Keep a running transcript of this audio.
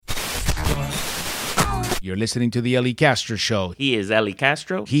You're listening to the Ellie Castro Show. He is Ellie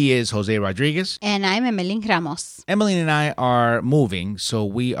Castro. He is Jose Rodriguez. And I'm Emeline Ramos. Emily and I are moving, so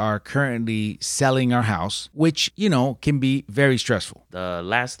we are currently selling our house, which, can be very stressful. The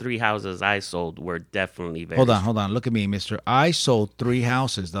last 3 houses I sold were definitely very Hold on. Look at me, mister. I sold 3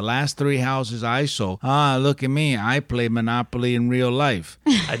 houses. The last 3 houses I sold. Look at me. I play Monopoly in real life.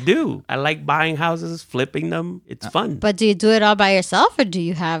 I do. I like buying houses, flipping them. It's fun. But do you do it all by yourself or do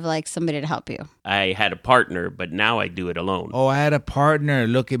you have somebody to help you? I had a partner, but now I do it alone. Oh, I had a partner.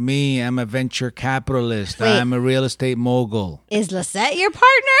 Look at me. I'm a venture capitalist. Wait. I'm a real estate mogul. Is Lisette your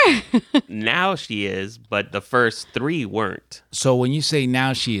partner? Now she is, but the first 3 weren't. So when you say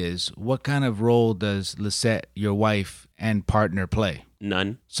now she is, what kind of role does Lisette, your wife and partner, play?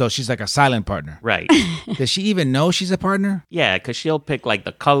 None. So she's like a silent partner. Right. Does she even know she's a partner? Yeah, because she'll pick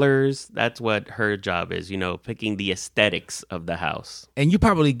the colors. That's what her job is, picking the aesthetics of the house. And you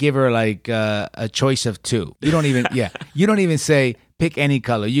probably give her a choice of 2. You don't even, you don't even say, pick any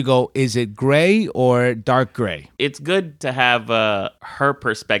color. You go, is it gray or dark gray? It's good to have her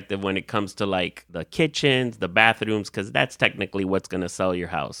perspective when it comes to the kitchens, the bathrooms, because that's technically what's going to sell your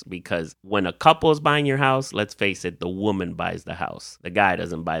house. Because when a couple is buying your house, let's face it, the woman buys the house. The guy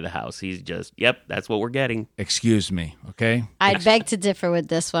doesn't buy the house. He's just, yep, that's what we're getting. Excuse me, okay? I'd beg to differ with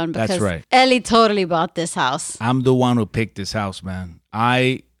this one because That's right. Ellie totally bought this house. I'm the one who picked this house, man.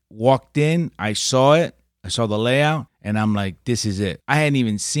 I walked in, I saw it, I saw the layout, and I'm like, this is it. I hadn't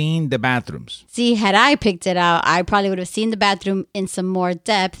even seen the bathrooms. See, had I picked it out, I probably would have seen the bathroom in some more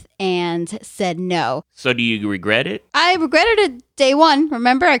depth and said no. So do you regret it? I regretted it day one.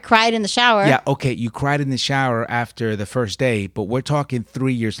 Remember, I cried in the shower. Yeah, okay, you cried in the shower after the first day, but we're talking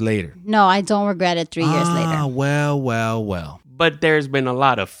 3 years later. No, I don't regret it 3 years later. Well. But there's been a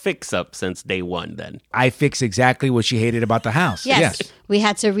lot of fix-up since day one then. I fixed exactly what she hated about the house. Yes. We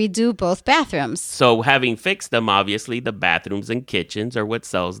had to redo both bathrooms. So having fixed them, obviously, the bathrooms and kitchens are what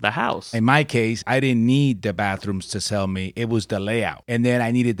sells the house. In my case, I didn't need the bathrooms to sell me. It was the layout. And then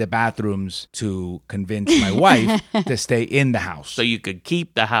I needed the bathrooms to convince my wife to stay in the house. So you could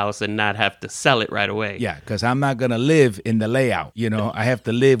keep the house and not have to sell it right away. Yeah, because I'm not going to live in the layout. I have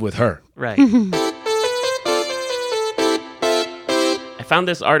to live with her. Right. I found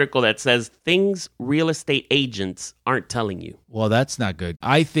this article that says things real estate agents aren't telling you. Well, that's not good.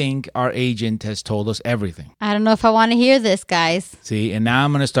 I think our agent has told us everything. I don't know if I want to hear this, guys. See, and now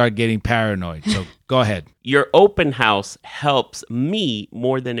I'm going to start getting paranoid. So go ahead. Your open house helps me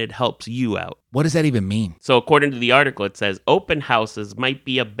more than it helps you out. What does that even mean? So according to the article, it says open houses might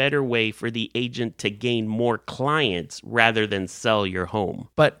be a better way for the agent to gain more clients rather than sell your home.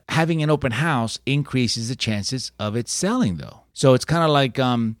 But having an open house increases the chances of it selling, though. So it's kind of like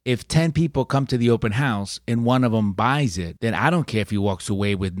if 10 people come to the open house and one of them buys it, then I don't care if he walks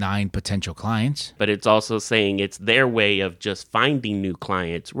away with 9 potential clients. But it's also saying it's their way of just finding new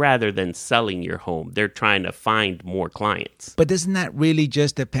clients rather than selling your home. They're trying to find more clients. But doesn't that really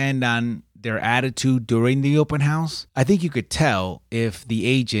just depend on their attitude during the open house? I think you could tell if the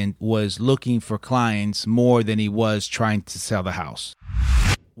agent was looking for clients more than he was trying to sell the house.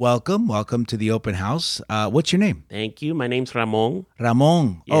 Welcome to the open house. What's your name? Thank you. My name's Ramon.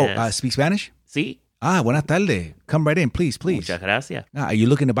 Ramon. Yes. Oh, speak Spanish? Sí. Buenas tardes. Come right in, please. Muchas gracias. Are you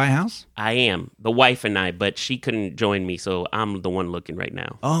looking to buy a house? I am. The wife and I, but she couldn't join me, so I'm the one looking right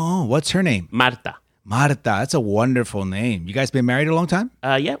now. Oh, what's her name? Marta. Marta, that's a wonderful name. You guys been married a long time?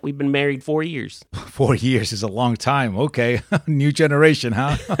 Yeah, we've been married 4 years. 4 years is a long time. Okay. New generation,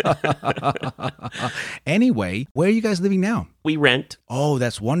 huh? Anyway, where are you guys living now? We rent. Oh,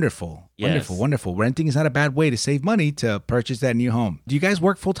 that's wonderful. Yes. Wonderful. Renting is not a bad way to save money to purchase that new home. Do you guys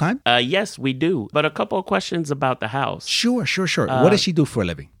work full time? Yes, we do. But a couple of questions about the house. Sure. What does she do for a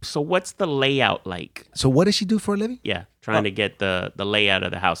living? So what's the layout like? So what does she do for a living? Yeah, trying to get the layout of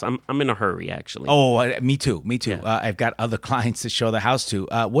the house. I'm in a hurry, actually. Oh, me too. Yeah. I've got other clients to show the house to.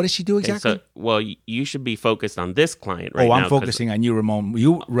 What does she do exactly? You should be focused on this client right now. I'm focusing on you, Ramon.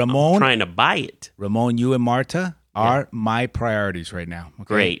 I'm trying to buy it. Ramon, you and Marta are my priorities right now. Okay?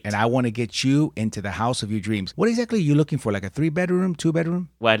 Great. And I want to get you into the house of your dreams. What exactly are you looking for? Like a 3-bedroom, 2-bedroom?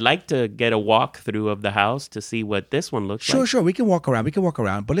 Well, I'd like to get a walkthrough of the house to see what this one looks like. Sure. We can walk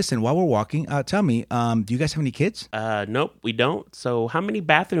around. But listen, while we're walking, tell me, do you guys have any kids? Nope, we don't. So how many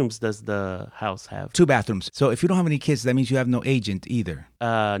bathrooms does the house have? 2 bathrooms. So if you don't have any kids, that means you have no agent either.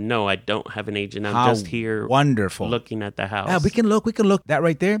 No, I don't have an agent. I'm just here wonderful. looking at the house. Yeah, we can look. That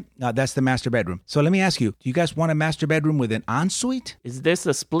right there, that's the master bedroom. So let me ask you, do you guys want a master bedroom with an ensuite? Is this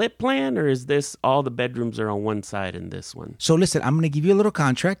a split plan or is this all the bedrooms are on one side in this one? So listen, I'm going to give you a little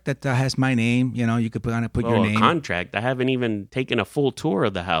contract that has my name. You know, you could put your name. A contract? I haven't even taken a full tour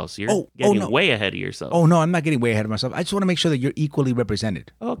of the house. You're getting way ahead of yourself. Oh, no, I'm not getting way ahead of myself. I just want to make sure that you're equally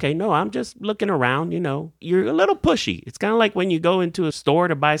represented. Okay, no, I'm just looking around, you know. You're a little pushy. It's kind of like when you go into a store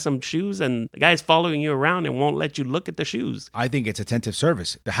to buy some shoes and the guy's following you around and won't let you look at the shoes. I think it's attentive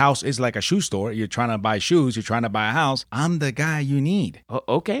service. The house is like a shoe store. You're trying to buy shoes. You're trying to buy a house. I'm the guy you need.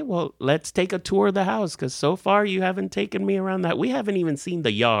 Okay, well, let's take a tour of the house because so far you haven't taken me around that. We haven't even seen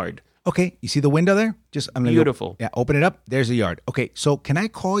the yard. Okay, you see the window there? Beautiful. Yeah, open it up. There's the yard. Okay, so can I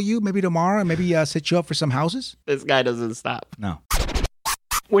call you maybe tomorrow and maybe set you up for some houses? This guy doesn't stop. No.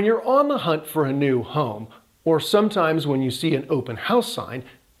 When you're on the hunt for a new home, or sometimes when you see an open house sign,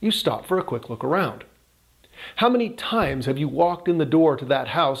 you stop for a quick look around. How many times have you walked in the door to that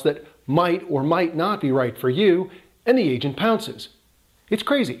house that might or might not be right for you, and the agent pounces? It's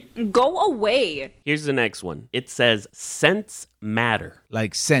crazy. Go away. Here's the next one. It says scents matter.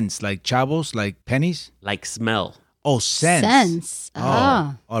 Like cents, like chavos, like pennies? Like smell. Oh, scents. Scents.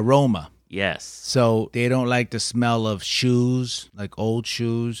 Oh, aroma. Yes. So they don't like the smell of shoes, like old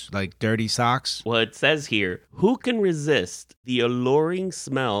shoes, like dirty socks? Well, it says here, who can resist the alluring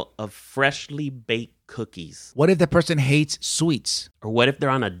smell of freshly baked cookies? What if the person hates sweets? Or what if they're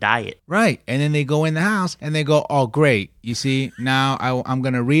on a diet? Right. And then they go in the house and they go, oh, great. You see, now I'm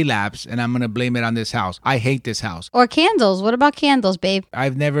going to relapse and I'm going to blame it on this house. I hate this house. Or candles. What about candles, babe?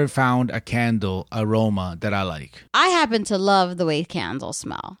 I've never found a candle aroma that I like. I happen to love the way candles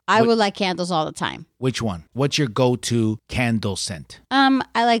smell. I would like candles all the time. Which one? What's your go-to candle scent? I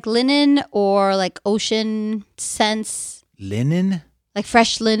like linen or like ocean scents. Linen? Like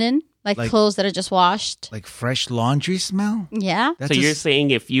fresh linen. Like clothes that are just washed. Like fresh laundry smell? Yeah. So you're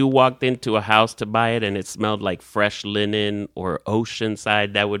saying if you walked into a house to buy it and it smelled like fresh linen or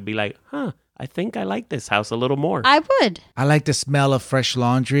oceanside, that would be like, I think I like this house a little more. I would. I like the smell of fresh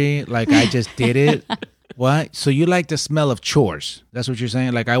laundry, like I just did it. What? So you like the smell of chores? That's what you're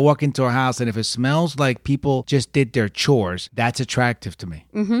saying? Like I walk into a house and if it smells like people just did their chores, that's attractive to me.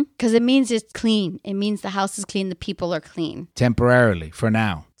 Mm-hmm. Because it means it's clean. It means the house is clean. The people are clean. Temporarily, for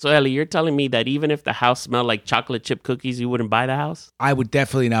now. So Ellie, you're telling me that even if the house smelled like chocolate chip cookies, you wouldn't buy the house? I would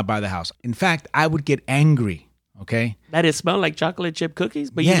definitely not buy the house. In fact, I would get angry. Okay. That it smelled like chocolate chip cookies?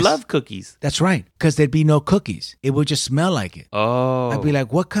 But yes. You love cookies. That's right. Because there'd be no cookies. It would just smell like it. Oh. I'd be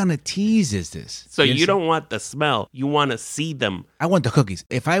like, what kind of tease is this? So you don't want the smell. You want to see them. I want the cookies.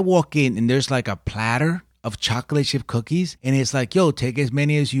 If I walk in and there's like a platter of chocolate chip cookies and it's like, yo, take as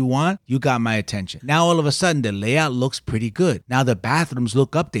many as you want, you got my attention. Now all of a sudden the layout looks pretty good. Now the bathrooms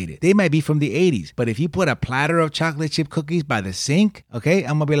look updated. They might be from the 80s, but if you put a platter of chocolate chip cookies by the sink, okay,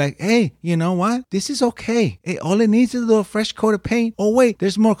 I'm gonna be like, hey, you know what? This is okay. Hey, all it needs is a little fresh coat of paint. Oh wait,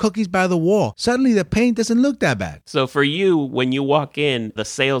 there's more cookies by the wall. Suddenly the paint doesn't look that bad. So for you, when you walk in, the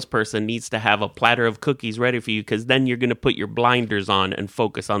salesperson needs to have a platter of cookies ready for you because then you're gonna put your blinders on and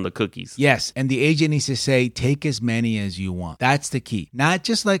focus on the cookies. Yes, and the agent needs to say, take as many as you want. That's the key. Not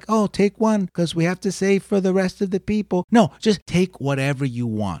just like, oh, take one because we have to save for the rest of the people. No, just take whatever you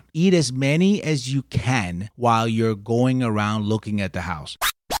want. Eat as many as you can while you're going around looking at the house.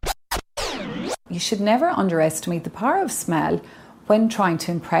 You should never underestimate the power of smell when trying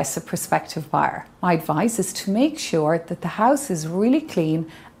to impress a prospective buyer. My advice is to make sure that the house is really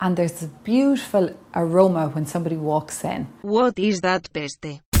clean and there's a beautiful aroma when somebody walks in. What is that,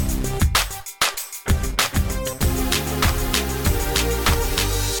 Peste?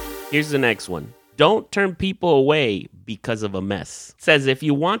 Here's the next one. Don't turn people away because of a mess. It says if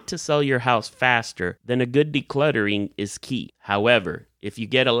you want to sell your house faster, then a good decluttering is key. However, if you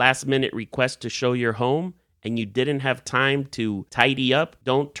get a last-minute request to show your home and you didn't have time to tidy up,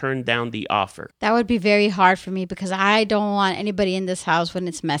 don't turn down the offer. That would be very hard for me because I don't want anybody in this house when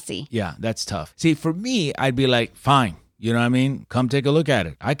it's messy. Yeah, that's tough. See, for me, I'd be like, fine. You know what I mean? Come take a look at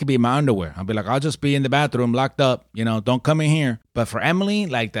it. I could be in my underwear. I'll be like, I'll just be in the bathroom locked up. You know, don't come in here. But for Emily,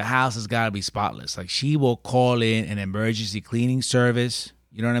 like the house has got to be spotless. Like she will call in an emergency cleaning service.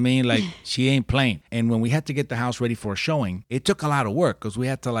 You know what I mean? Like she ain't playing. And when we had to get the house ready for a showing, it took a lot of work because we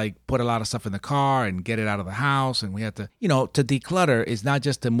had to like put a lot of stuff in the car and get it out of the house. And we had to, you know, to declutter is not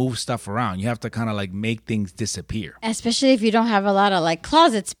just to move stuff around. You have to kind of like make things disappear. Especially if you don't have a lot of like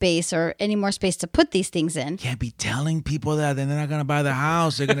closet space or any more space to put these things in. Can't be telling people that, then they're not going to buy the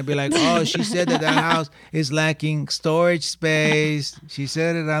house. They're going to be like, oh, she said that house is lacking storage space. She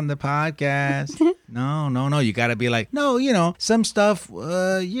said it on the podcast. No. You got to be like, no, you know, some stuff,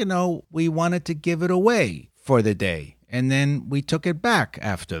 you know, we wanted to give it away for the day. And then we took it back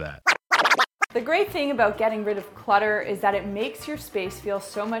after that. The great thing about getting rid of clutter is that it makes your space feel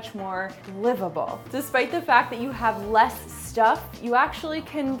so much more livable. Despite the fact that you have less stuff, you actually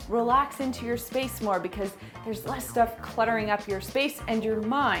can relax into your space more because there's less stuff cluttering up your space and your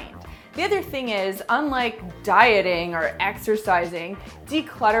mind. The other thing is, unlike dieting or exercising,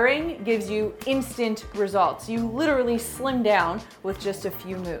 decluttering gives you instant results. You literally slim down with just a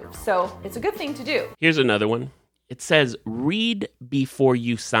few moves. So it's a good thing to do. Here's another one. It says, read before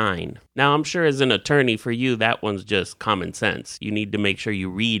you sign. Now, I'm sure as an attorney for you, that one's just common sense. You need to make sure you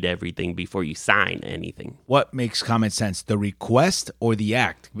read everything before you sign anything. What makes common sense, the request or the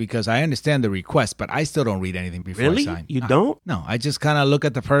act? Because I understand the request, but I still don't read anything before Really? I sign. You don't? No, I just kind of look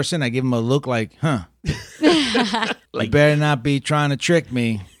at the person. I give them a look like, huh. Like- You better not be trying to trick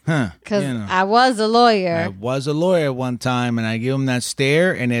me. Huh. Because You know. I was a lawyer. I was a lawyer one time, and I give them that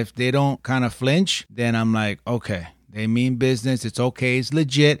stare, and if they don't kind of flinch, then I'm like, okay, they mean business. It's okay. It's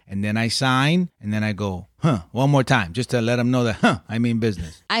legit. And then I sign, and then I go, huh, one more time, just to let them know that, I mean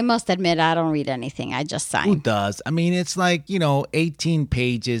business. I must admit, I don't read anything. I just Who sign. does? I mean, it's like, 18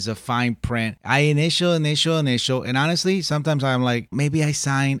 pages of fine print. I initial. And honestly, sometimes I'm like, maybe I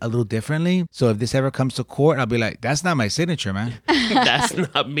sign a little differently. So if this ever comes to court, I'll be like, that's not my signature, man. That's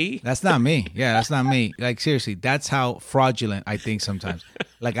not me. That's not me. Yeah, that's not me. Like, seriously, that's how fraudulent I think sometimes.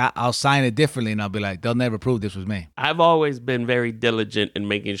 Like, I'll sign it differently, and I'll be like, they'll never prove this was me. I've always been very diligent in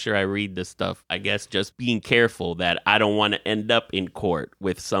making sure I read this stuff. I guess just being careful that I don't want to end up in court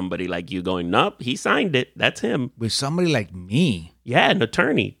with somebody like you going, nope, he signed it. That's him. With somebody like me, Yeah, an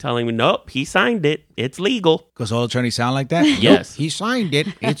attorney telling me, nope, he signed it. It's legal. because all attorneys sound like that? Yes. Nope, he signed it.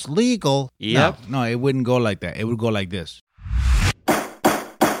 It's legal. Yep. No, it wouldn't go like that. It would go like this.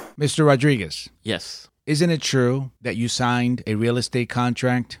 Mr. Rodriguez, Yes, isn't it true that you signed a real estate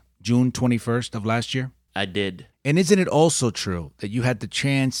contract June 21st of last year? I did. And isn't it also true that you had the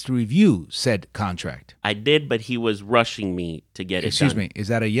chance to review said contract? I did, but he was rushing me to get it Excuse done. me, is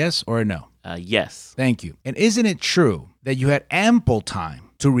that a yes or a no? Yes. Thank you. And isn't it true that you had ample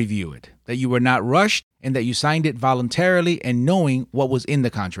time to review it, that you were not rushed, and that you signed it voluntarily and knowing what was in the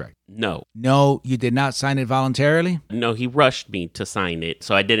contract? No. No, you did not sign it voluntarily? No, he rushed me to sign it,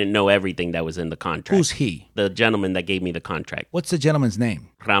 so I didn't know everything that was in the contract. Who's he? The gentleman that gave me the contract. What's the gentleman's name?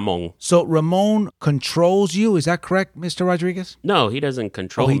 Ramon. So Ramon controls you, is that correct, Mr. Rodriguez? No, he doesn't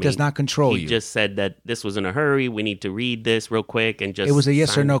control me. He does not control He you. just said that this was in a hurry. We need to read this real quick and just. It was a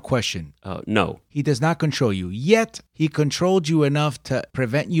yes or sign. no question. No. He does not control you. Yet, he controlled you enough to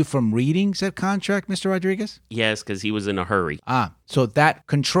prevent you from reading said contract, Mr. Rodriguez? Yes, because he was in a hurry. So that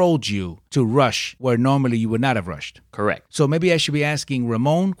controlled you to rush where normally you would not have rushed. Correct. So maybe I should be asking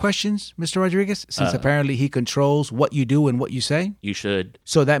Ramon questions, Mr. Rodriguez, since apparently he controls what you do and what you say. You should.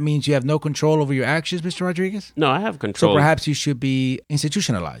 So that means you have no control over your actions, Mr. Rodriguez? No, I have control. So perhaps you should be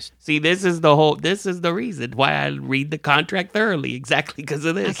institutionalized. See, this is the reason why I read the contract thoroughly, exactly because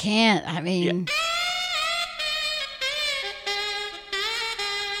of I this. can't. I mean,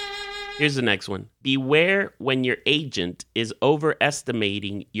 Here's the next one. Beware when your agent is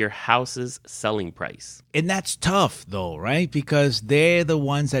overestimating your house's selling price. And that's tough, though, right? Because they're the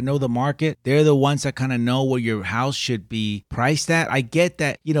ones that know the market. They're the ones that kind of know where your house should be priced at. I get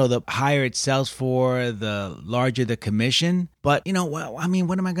that, the higher it sells for, the larger the commission. But, what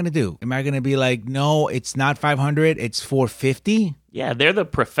am I going to do? Am I going to be like, no, it's not 500, it's 450? Yeah, they're the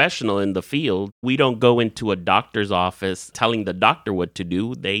professional in the field. We don't go into a doctor's office telling the doctor what to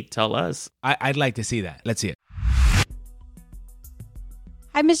do. They tell us. I'd like to see that. Let's see it.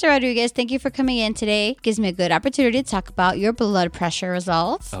 hi, Mr. Rodriguez. Thank you for coming in today. Gives me a good opportunity to talk about your blood pressure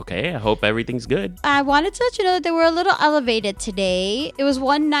results. Okay, I hope everything's good. I wanted to let you know that they were a little elevated today. It was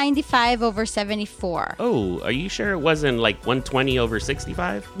 195 over 74. Oh, are you sure it wasn't like 120 over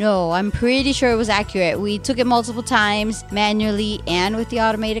 65? No, I'm pretty sure it was accurate. We took it multiple times, manually and with the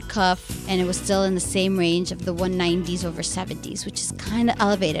automated cuff, and it was still in the same range of the 190s over 70s, which is kind of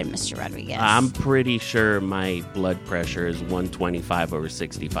elevated, Mr. Rodriguez. I'm pretty sure my blood pressure is 125 over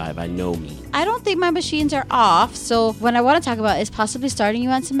 65. I know me. I don't think my machines are off, so what I want to talk about is possibly starting you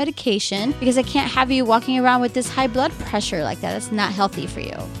on some medication because I can't have you walking around with this high blood pressure like that. That's not healthy for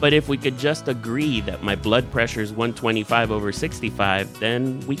you. But if we could just agree that my blood pressure is 125 over 65,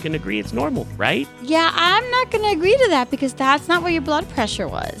 then we can agree it's normal, right? Yeah, I'm not going to agree to that because that's not what your blood pressure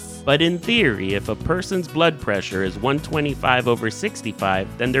was. But in theory, if a person's blood pressure is 125 over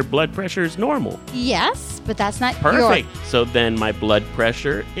 65, then their blood pressure is normal. Yes, but that's not Perfect. So then my blood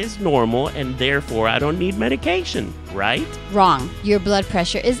pressure is normal and therefore I don't need medication, right? Wrong. Your blood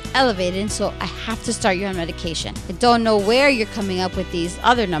pressure is elevated, so I have to start you on medication. I don't know where you're coming up with these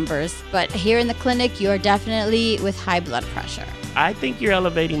other numbers, but here in the clinic, you are definitely with high blood pressure. I think you're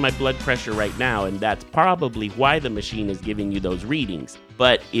elevating my blood pressure right now, and that's probably why the machine is giving you those readings.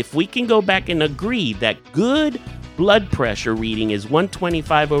 But if we can go back and agree that good blood pressure reading is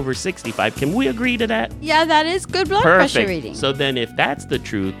 125/65, can we agree to that? Yeah, that is good blood pressure reading. So then if that's the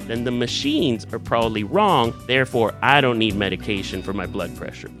truth, then the machines are probably wrong. Therefore, I don't need medication for my blood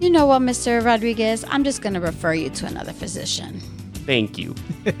pressure. You know what, Mr. Rodriguez? I'm just going to refer you to another physician. Thank you.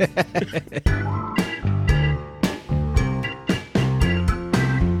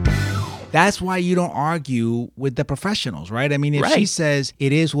 That's why you don't argue with the professionals, right? I mean, if she Right. says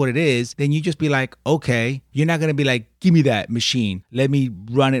it is what it is, then you just be like, okay. You're not going to be like, give me that machine. Let me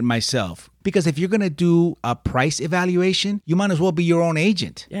run it myself. Because if you're going to do a price evaluation, you might as well be your own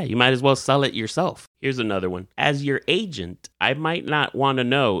agent. Yeah, you might as well sell it yourself. Here's another one. As your agent, I might not want to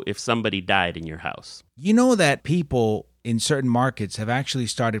know if somebody died in your house. You know that people in certain markets have actually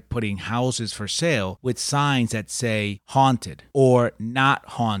started putting houses for sale with signs that say haunted or not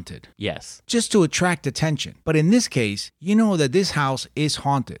haunted, Yes. just to attract attention. But in this case, you know that this house is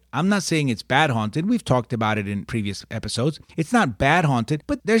haunted. I'm not saying it's bad haunted. We've talked about it in previous episodes. It's not bad haunted,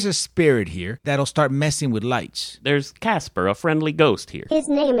 but there's a spirit here that'll start messing with lights. There's Casper, a friendly ghost here. His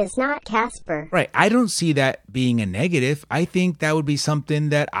name is not Casper. Right. I don't see that being a negative. I think that would be something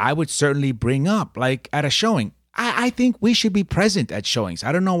that I would certainly bring up, like at a showing. I think we should be present at showings.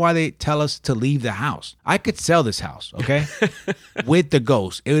 I don't know why they tell us to leave the house. I could sell this house, okay? With the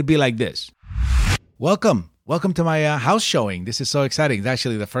ghost. It would be like this. Welcome to my house showing. This is so exciting. It's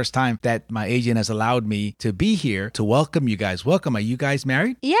actually the first time that my agent has allowed me to be here to welcome you guys. Welcome. Are you guys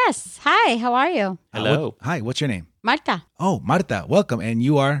married? Yes. Hi, how are you? Hello. Hi, what's your name? Marta. Oh, Marta. Welcome. And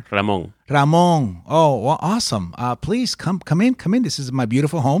you are? Ramon. Ramon. Oh, well, awesome. Please come in. This is my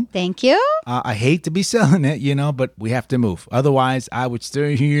beautiful home. Thank you. I hate to be selling it, but we have to move. Otherwise, I would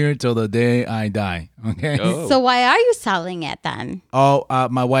stay here till the day I die. Okay. Oh. So why are you selling it then? Oh,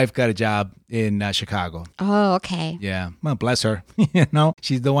 my wife got a job in Chicago. Oh, okay. Yeah. Well, bless her.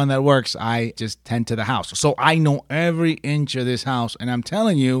 She's the one that works. I just tend to the house. So I know every inch of this house. And I'm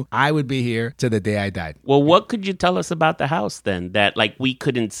telling you, I would be here till the day I died. Well, what could you tell us about the house then that we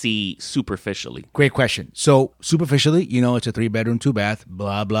couldn't see superficially? Great question. So superficially, it's a 3-bedroom, 2-bath,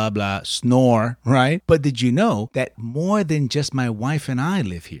 blah, blah, blah, snore, right? But did you know that more than just my wife and I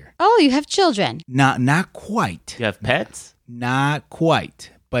live here? Oh, you have children. Not quite. You have pets? Not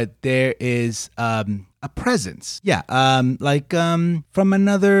quite. But there is a presence. Yeah. From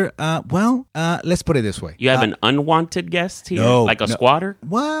another, let's put it this way. You have an unwanted guest here? No, like a no. squatter?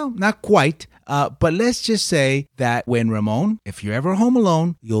 Well, not quite. But let's just say that when Ramon, if you're ever home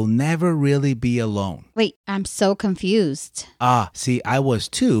alone, you'll never really be alone. Wait, I'm so confused. See, I was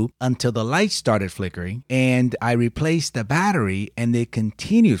too until the lights started flickering and I replaced the battery and they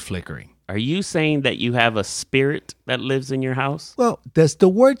continued flickering. Are you saying that you have a spirit that lives in your house? Well, does the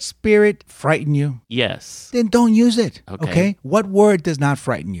word spirit frighten you? Yes. Then don't use it. Okay. What word does not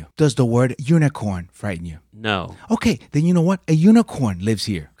frighten you? Does the word unicorn frighten you? No. Okay, then you know what? A unicorn lives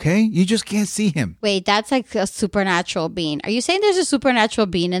here, okay? You just can't see him. Wait, that's like a supernatural being. Are you saying there's a supernatural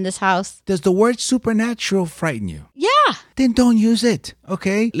being in this house? Does the word supernatural frighten you? Yeah. Then don't use it,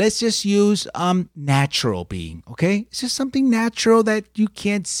 okay? Let's just use natural being, okay? It's just something natural that you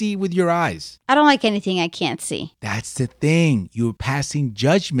can't see with your eyes. I don't like anything I can't see. That's the thing. You're passing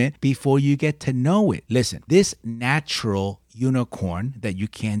judgment before you get to know it. Listen, this natural unicorn that you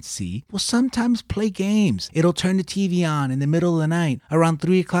can't see will sometimes play games. It'll turn the TV on in the middle of the night around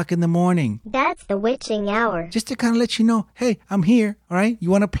 3 o'clock in the morning. That's the witching hour. Just to kind of let you know, hey, I'm here, all right?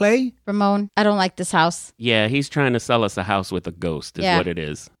 You want to play? Ramon, I don't like this house. Yeah, he's trying to sell us a house with a ghost is Yeah. what it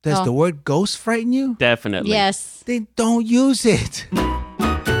is. Does Oh. the word ghost frighten you? Definitely. Yes. Then don't use it.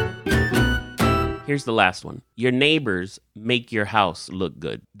 Here's the last one. Your neighbors make your house look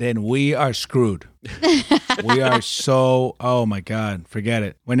good. Then we are screwed. We are so, oh my God, forget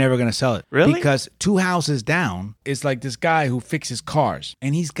it. We're never going to sell it. Really? Because 2 houses down, it's like this guy who fixes cars.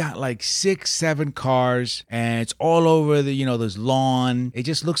 And he's got like 6, 7 cars. And it's all over this lawn. It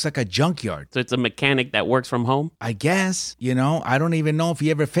just looks like a junkyard. So it's a mechanic that works from home? I guess, I don't even know if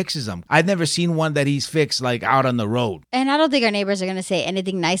he ever fixes them. I've never seen one that he's fixed like out on the road. And I don't think our neighbors are going to say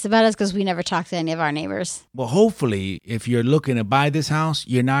anything nice about us because we never talk to any of our neighbors. Well, hopefully, if you're looking to buy this house,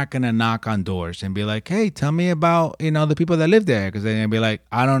 you're not going to knock on doors and be like, hey, tell me about, the people that live there. Because they're going to be like,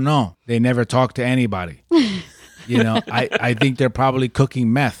 I don't know. They never talk to anybody. I think they're probably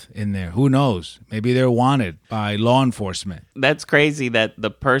cooking meth in there. Who knows? Maybe they're wanted by law enforcement. That's crazy that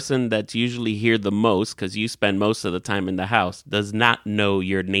the person that's usually here the most, because you spend most of the time in the house, does not know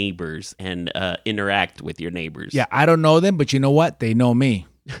your neighbors and interact with your neighbors. Yeah, I don't know them, but you know what? They know me.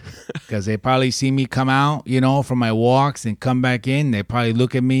 Because they probably see me come out, from my walks and come back in. They probably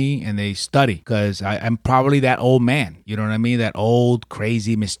look at me and they study because I'm probably that old man. You know what I mean? That old,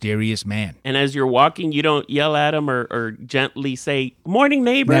 crazy, mysterious man. And as you're walking, you don't yell at them or gently say, "Morning,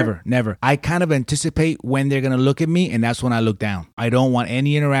 neighbor." Never. I kind of anticipate when they're going to look at me, and that's when I look down. I don't want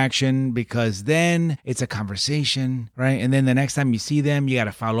any interaction because then it's a conversation, right? And then the next time you see them, you got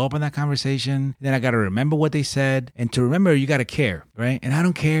to follow up on that conversation. Then I got to remember what they said. And to remember, you got to care, right? And I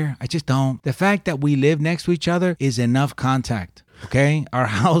don't care. I just don't. The fact that we live next to each other is enough contact. Okay? Our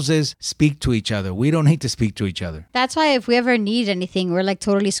houses speak to each other. We don't need to speak to each other. That's why if we ever need anything, we're like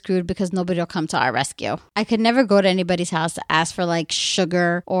totally screwed because nobody will come to our rescue. I could never go to anybody's house to ask for like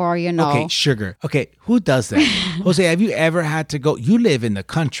sugar or, Okay, sugar. Okay, who does that? Jose, have you ever had to go? You live in the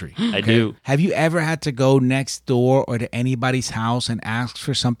country. Okay? I do. Have you ever had to go next door or to anybody's house and ask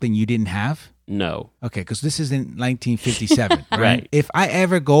for something you didn't have? No. Okay, because this is in 1957, right? Right. If I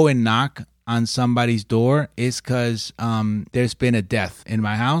ever go and knock on somebody's door, it's because there's been a death in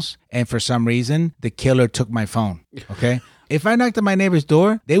my house, and for some reason, the killer took my phone, okay? If I knocked on my neighbor's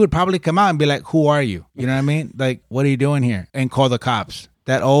door, they would probably come out and be like, "Who are you?" You know what I mean? Like, "What are you doing here?" And call the cops.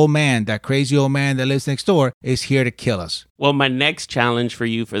 That old man, that crazy old man that lives next door is here to kill us. Well, my next challenge for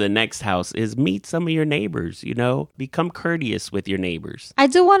you for the next house is meet some of your neighbors, Become courteous with your neighbors. I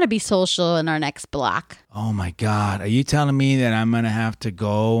do want to be social in our next block. Oh my God. Are you telling me that I'm going to have to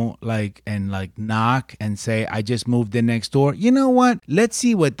go and knock and say, "I just moved in next door"? You know what? Let's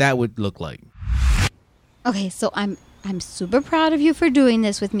see what that would look like. Okay, so I'm super proud of you for doing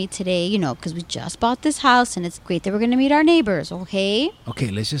this with me today, because we just bought this house and it's great that we're going to meet our neighbors, okay?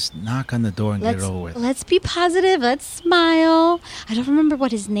 Okay, let's just knock on the door and get it over with. Let's be positive. Let's smile. I don't remember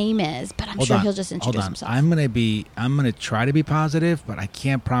what his name is, but I'm sure he'll just introduce himself. I'm going to try to be positive, but I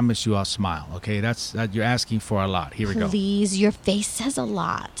can't promise you I'll smile, okay? You're asking for a lot. Here we go. Please, your face says a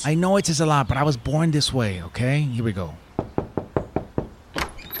lot. I know it says a lot, but I was born this way, okay? Here we go.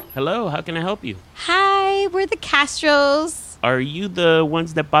 Hello, how can I help you? Hi, we're the Castros. Are you the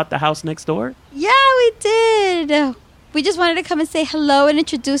ones that bought the house next door? Yeah, we did. We just wanted to come and say hello and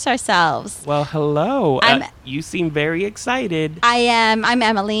introduce ourselves. Well, hello. You seem very excited. I am. I'm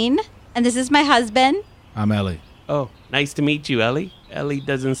Emmeline, and this is my husband. I'm Ellie. Oh, nice to meet you, Ellie. Ellie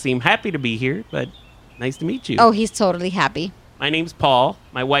doesn't seem happy to be here, but nice to meet you. Oh, he's totally happy. My name's Paul.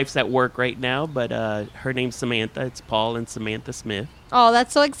 My wife's at work right now, but her name's Samantha. It's Paul and Samantha Smith. Oh,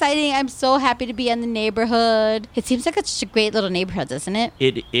 that's so exciting. I'm so happy to be in the neighborhood. It seems like it's such a great little neighborhood, doesn't it?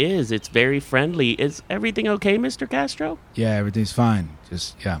 It is. It's very friendly. Is everything okay, Mr. Castro? Yeah, everything's fine.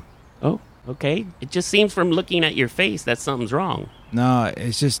 Yeah. Oh, okay. It just seems from looking at your face that something's wrong. No,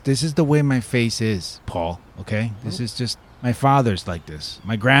 it's just, this is the way my face is, Paul, okay? This is just, my father's like this.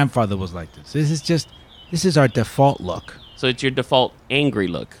 My grandfather was like this. This is our default look. So it's your default angry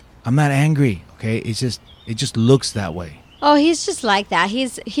look. I'm not angry, okay? It just looks that way. Oh, he's just like that.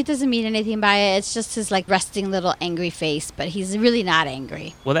 He doesn't mean anything by it. It's just his resting little angry face, but he's really not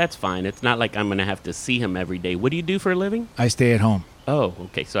angry. Well, that's fine. It's not like I'm going to have to see him every day. What do you do for a living? I stay at home. Oh,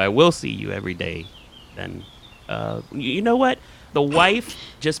 okay. So I will see you every day then. You know what? The wife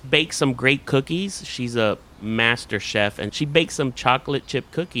just baked some great cookies. She's a master chef, and she baked some chocolate chip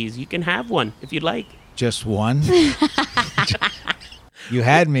cookies. You can have one if you'd like. Just one? You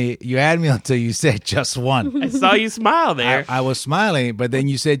had me until you said just one. I saw you smile there. I was smiling, but then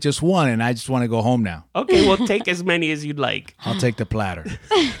you said just one, and I just want to go home now. Okay, well, take as many as you'd like. I'll take the platter.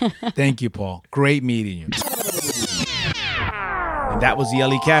 Thank you, Paul. Great meeting you. And that was the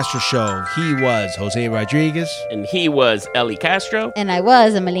Ellie Castro Show. He was Jose Rodriguez. And he was Ellie Castro. And I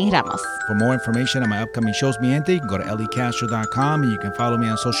was Emmeline Ramos. For more information on my upcoming shows, mi gente, you can go to elliecastro.com, and you can follow me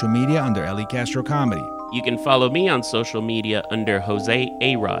on social media under Ellie Castro Comedy. You can follow me on social media under Jose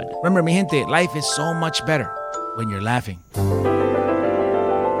A-Rod. Remember, mi gente, life is so much better when you're laughing.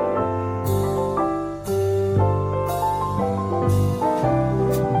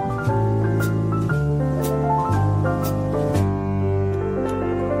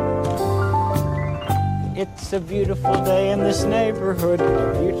 It's a beautiful day in this neighborhood,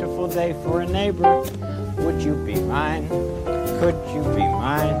 a beautiful day for a neighbor. Would you be mine? Could you be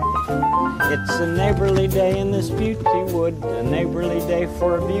mine? It's a neighborly day in this beauty wood, a neighborly day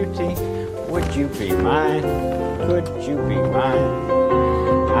for a beauty. Would you be mine? Could you be mine?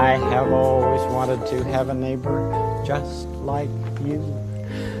 I have always wanted to have a neighbor just like you.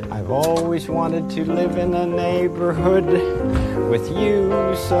 I've always wanted to live in a neighborhood with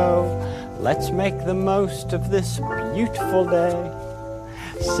you, so let's make the most of this beautiful day.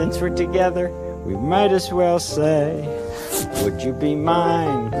 Since we're together, we might as well say, would you be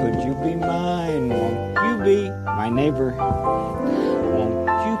mine? Could you be mine? Won't you be my neighbor? Won't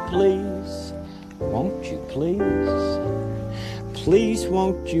please, won't you please, please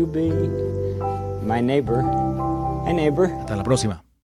won't you be my neighbor, my neighbor. Hasta la próxima.